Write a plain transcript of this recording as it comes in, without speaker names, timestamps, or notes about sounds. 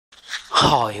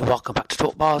Hi, welcome back to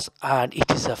Talk Bars, and it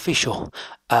is official.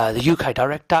 The UK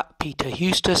director, Peter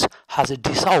Eustace, has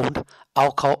disowned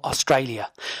Alko Australia.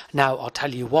 Now, I'll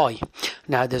tell you why.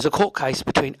 Now, there's a court case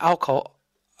between Alko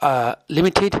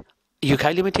Limited,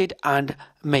 UK Limited, and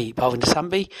me, Balvin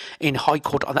Sambi, in High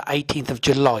Court on the 18th of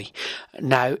July.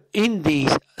 Now, in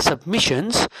these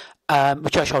submissions,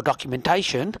 which I show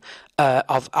documentation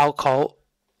of Alko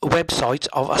websites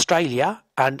of Australia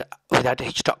and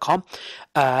withoutah.com,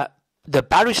 the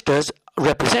barristers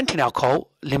representing Alko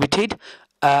Limited,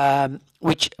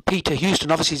 which Peter Houston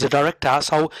obviously is the director,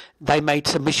 so they made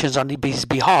submissions on his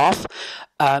behalf,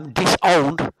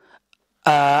 disowned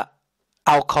Alko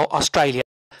Australia.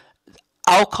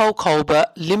 Alko Colbert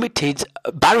Limited's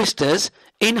barristers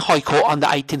in High Court on the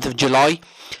 18th of July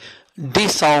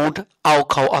disowned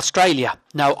Alko Australia.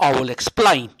 Now I will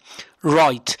explain.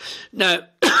 Right. Now,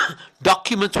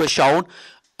 documents were shown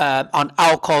on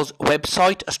Alko's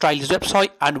website, Australia's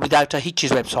website, and without a hitch's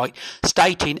website,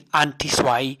 stating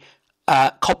anti-sway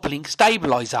coupling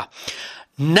stabiliser.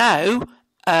 Now,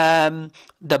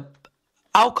 the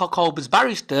Alko Colbert's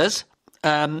barristers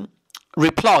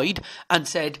replied and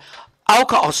said,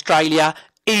 Alko Australia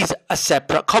is a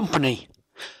separate company.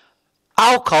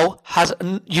 Alko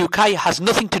UK has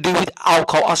nothing to do with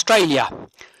Alko Australia.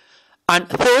 And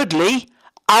thirdly,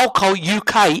 Alko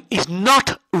UK is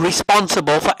not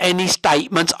responsible for any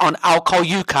statements on Alko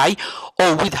UK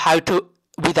or without a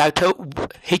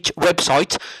hitch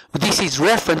websites. This is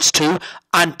reference to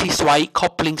anti-sway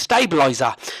coupling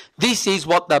stabiliser. This is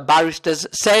what the barristers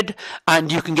said, and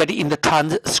you can get it in the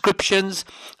transcriptions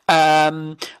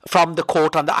from the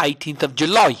court on the 18th of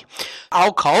July.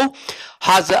 Alko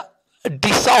has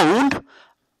disowned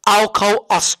Alko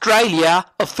Australia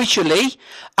officially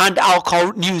and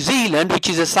Alko New Zealand, which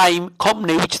is the same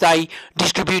company which they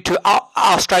distribute to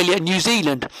Australia and New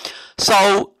Zealand.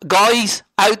 So guys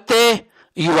out there,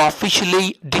 you are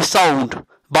officially disowned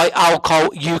by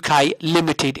Alko UK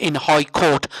Limited in High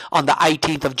Court on the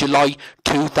 18th of July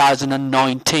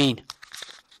 2019.